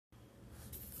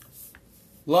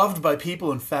Loved by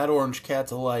people and fat orange cats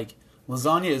alike,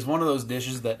 lasagna is one of those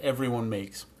dishes that everyone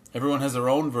makes. Everyone has their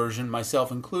own version,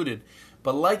 myself included.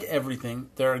 But like everything,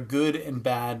 there are good and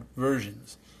bad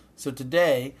versions. So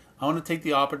today, I want to take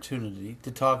the opportunity to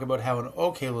talk about how an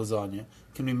okay lasagna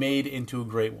can be made into a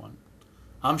great one.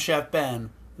 I'm Chef Ben,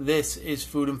 this is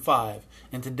Food in 5,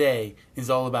 and today is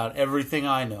all about everything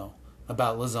I know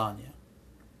about lasagna.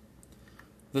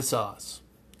 The sauce.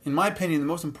 In my opinion, the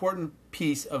most important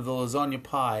piece of the lasagna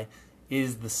pie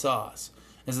is the sauce.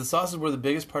 As the sauce is where the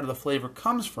biggest part of the flavor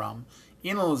comes from,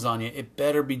 in a lasagna, it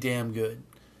better be damn good.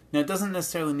 Now, it doesn't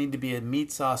necessarily need to be a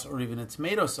meat sauce or even a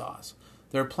tomato sauce.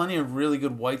 There are plenty of really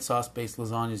good white sauce-based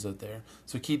lasagnas out there,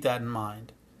 so keep that in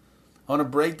mind. I want to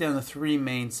break down the three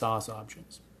main sauce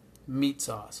options. Meat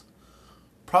sauce.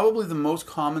 Probably the most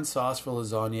common sauce for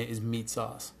lasagna is meat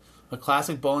sauce. A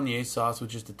classic bolognese sauce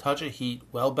with just a touch of heat,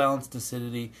 well-balanced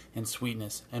acidity and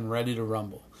sweetness, and ready to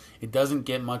rumble. It doesn't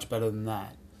get much better than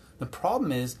that. The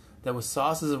problem is that with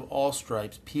sauces of all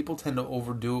stripes, people tend to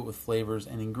overdo it with flavors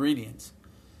and ingredients.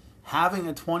 Having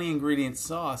a 20-ingredient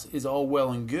sauce is all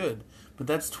well and good, but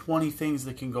that's 20 things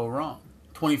that can go wrong,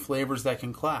 20 flavors that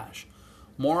can clash.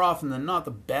 More often than not,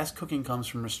 the best cooking comes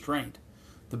from restraint.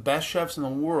 The best chefs in the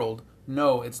world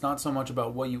know it's not so much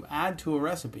about what you add to a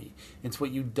recipe, it's what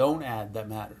you don't add that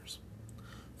matters.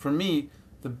 For me,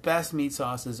 the best meat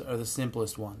sauces are the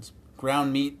simplest ones.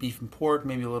 Ground meat, beef and pork,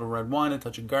 maybe a little red wine, a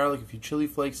touch of garlic, a few chili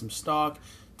flakes, some stock,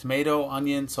 tomato,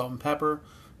 onion, salt and pepper,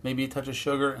 maybe a touch of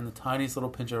sugar, and the tiniest little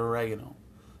pinch of oregano.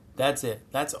 That's it.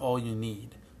 That's all you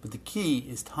need. But the key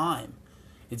is time.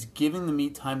 It's giving the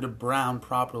meat time to brown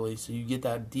properly so you get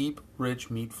that deep, rich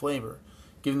meat flavor.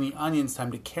 Giving the onions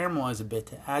time to caramelize a bit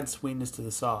to add sweetness to the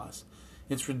sauce.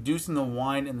 It's reducing the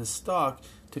wine and the stock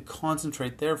to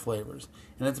concentrate their flavors.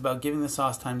 And it's about giving the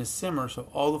sauce time to simmer so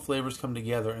all the flavors come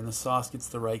together and the sauce gets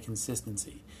the right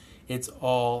consistency. It's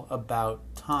all about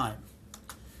time.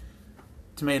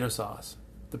 Tomato sauce.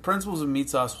 The principles of meat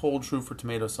sauce hold true for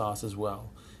tomato sauce as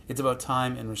well. It's about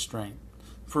time and restraint.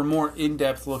 For a more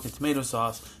in-depth look at tomato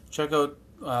sauce, check out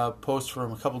a post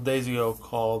from a couple days ago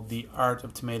called The Art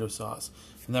of Tomato Sauce.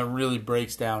 And that really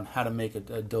breaks down how to make a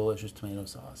delicious tomato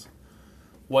sauce.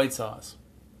 White sauce.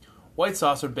 White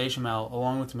sauce or bechamel,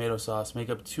 along with tomato sauce, make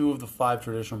up 2 of the 5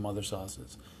 traditional mother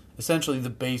sauces, essentially the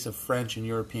base of French and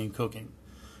European cooking.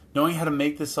 Knowing how to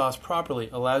make this sauce properly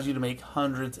allows you to make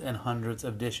hundreds and hundreds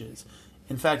of dishes.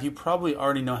 In fact, you probably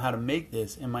already know how to make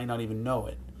this and might not even know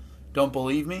it. Don't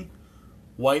believe me?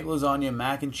 White lasagna,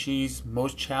 mac and cheese,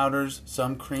 most chowders,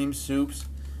 some cream soups,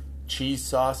 cheese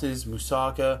sauces,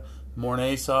 moussaka,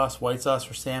 Mornay sauce, white sauce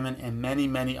for salmon, and many,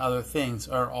 many other things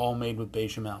are all made with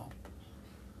bechamel.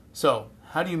 So,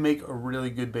 how do you make a really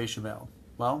good bechamel?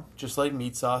 Well, just like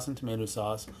meat sauce and tomato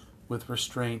sauce, with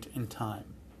restraint and time.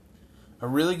 A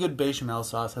really good bechamel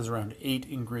sauce has around 8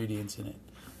 ingredients in it.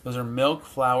 Those are milk,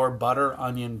 flour, butter,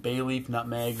 onion, bay leaf,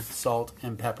 nutmeg, salt,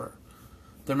 and pepper.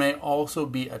 There may also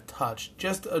be a touch,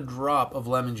 just a drop of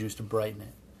lemon juice to brighten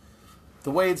it. The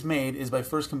way it's made is by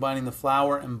first combining the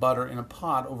flour and butter in a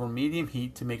pot over medium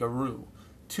heat to make a roux.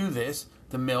 To this,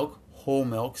 the milk, whole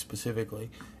milk specifically,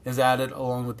 is added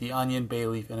along with the onion, bay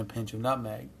leaf, and a pinch of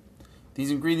nutmeg. These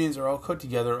ingredients are all cooked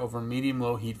together over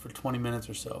medium-low heat for 20 minutes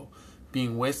or so,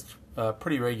 being whisked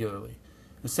pretty regularly.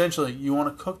 Essentially, you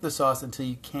want to cook the sauce until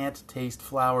you can't taste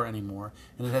flour anymore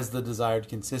and it has the desired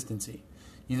consistency.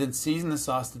 You then season the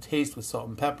sauce to taste with salt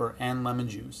and pepper and lemon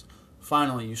juice.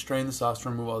 Finally, you strain the sauce to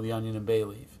remove all the onion and bay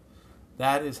leaf.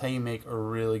 That is how you make a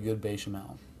really good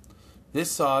bechamel.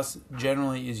 This sauce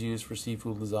generally is used for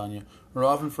seafood lasagna or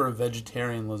often for a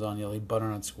vegetarian lasagna like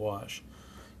butternut squash.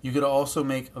 You could also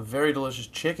make a very delicious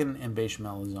chicken and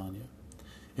bechamel lasagna.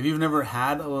 If you've never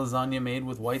had a lasagna made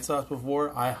with white sauce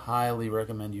before, I highly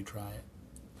recommend you try it.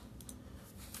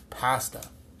 Pasta.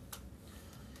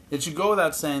 It should go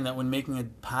without saying that when making a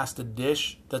pasta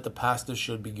dish, that the pasta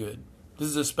should be good. This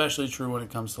is especially true when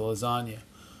it comes to lasagna.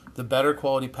 The better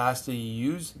quality pasta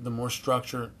you use, the more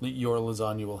structure your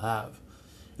lasagna will have.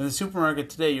 In the supermarket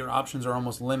today, your options are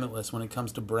almost limitless when it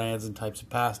comes to brands and types of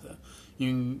pasta.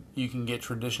 You can get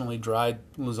traditionally dried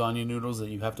lasagna noodles that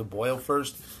you have to boil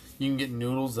first. You can get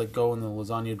noodles that go in the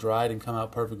lasagna dried and come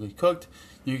out perfectly cooked.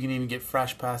 You can even get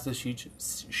fresh pasta sheets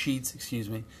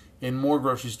in more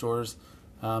grocery stores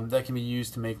that can be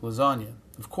used to make lasagna.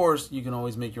 Of course, you can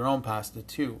always make your own pasta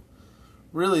too.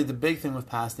 Really, the big thing with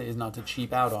pasta is not to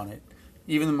cheap out on it.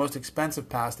 Even the most expensive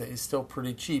pasta is still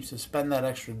pretty cheap, so spend that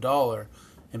extra $1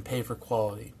 and pay for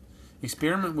quality.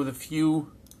 Experiment with a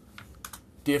few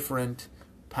different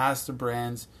pasta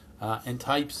brands and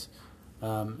types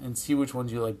and see which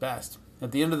ones you like best.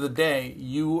 At the end of the day,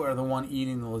 you are the one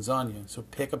eating the lasagna, so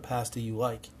pick a pasta you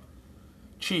like.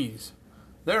 Cheese.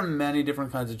 There are many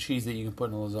different kinds of cheese that you can put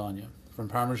in a lasagna, from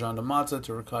Parmesan to Mozza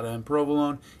to ricotta and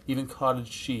provolone, even cottage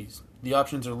cheese. The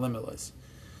options are limitless.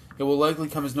 It will likely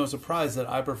come as no surprise that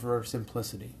I prefer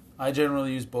simplicity. I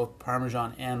generally use both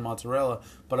Parmesan and mozzarella,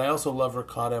 but I also love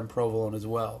ricotta and provolone as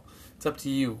well. It's up to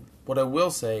you. What I will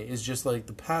say is, just like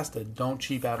the pasta, don't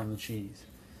cheap out on the cheese.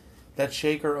 That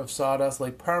shaker of sawdust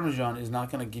like Parmesan is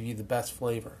not going to give you the best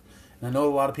flavor. And I know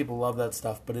a lot of people love that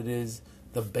stuff, but it is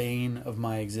the bane of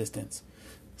my existence.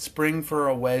 Spring for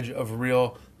a wedge of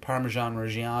real Parmesan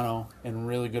Reggiano and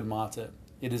really good mozza.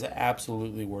 It is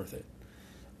absolutely worth it.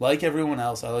 Like everyone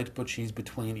else, I like to put cheese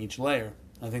between each layer.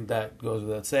 I think that goes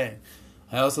without saying.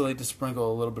 I also like to sprinkle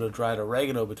a little bit of dried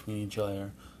oregano between each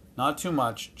layer. Not too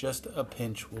much, just a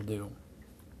pinch will do.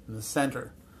 In the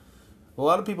center. A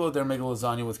lot of people out there make a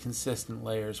lasagna with consistent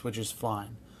layers, which is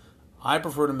fine. I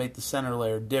prefer to make the center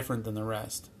layer different than the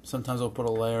rest. Sometimes I'll put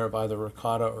a layer of either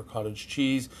ricotta or cottage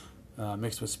cheese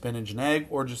mixed with spinach and egg,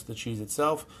 or just the cheese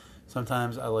itself.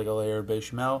 Sometimes I like a layer of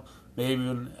bechamel, maybe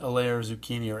even a layer of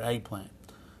zucchini or eggplant.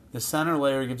 The center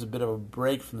layer gives a bit of a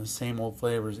break from the same old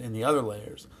flavors in the other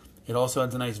layers. It also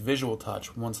adds a nice visual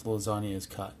touch once the lasagna is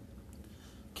cut.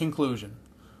 Conclusion.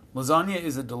 Lasagna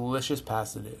is a delicious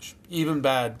pasta dish. Even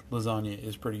bad lasagna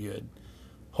is pretty good.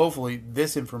 Hopefully,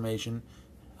 this information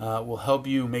will help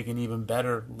you make an even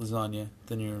better lasagna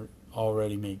than you're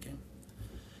already making.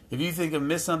 If you think I've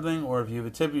missed something, or if you have a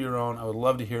tip of your own, I would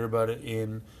love to hear about it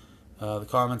in the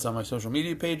comments on my social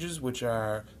media pages, which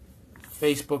are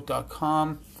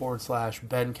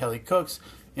facebook.com/Ben Kelly Cooks,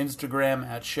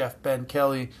 Instagram @Chef Ben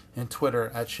Kelly, and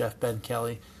Twitter @Chef Ben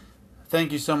Kelly.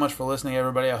 Thank you so much for listening,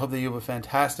 everybody. I hope that you have a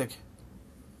fantastic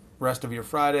rest of your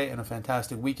Friday and a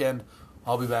fantastic weekend.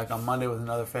 I'll be back on Monday with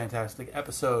another fantastic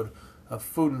episode of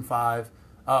Food in 5.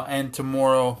 And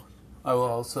tomorrow I will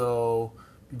also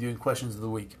be doing Questions of the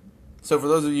Week. So for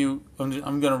those of you, I'm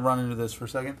going to run into this for a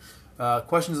second.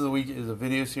 Questions of the Week is a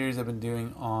video series I've been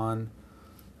doing on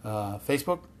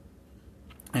Facebook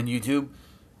and YouTube,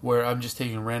 where I'm just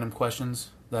taking random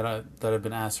questions that have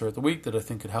been asked throughout the week that I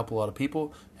think could help a lot of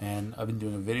people, and I've been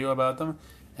doing a video about them.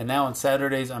 And now on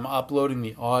Saturdays, I'm uploading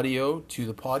the audio to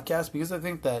the podcast, because I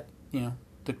think that,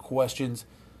 the questions,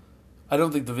 I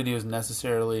don't think the video is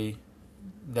necessarily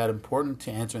that important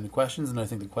to answering the questions, and I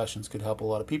think the questions could help a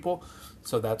lot of people,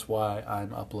 so that's why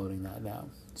I'm uploading that now.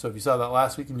 So if you saw that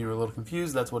last week and you were a little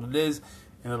confused, that's what it is,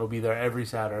 and it'll be there every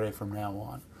Saturday from now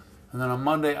on. And then on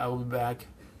Monday, I will be back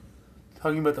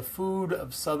talking about the food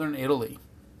of southern Italy,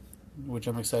 which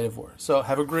I'm excited for. So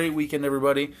have a great weekend,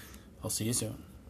 everybody. I'll see you soon.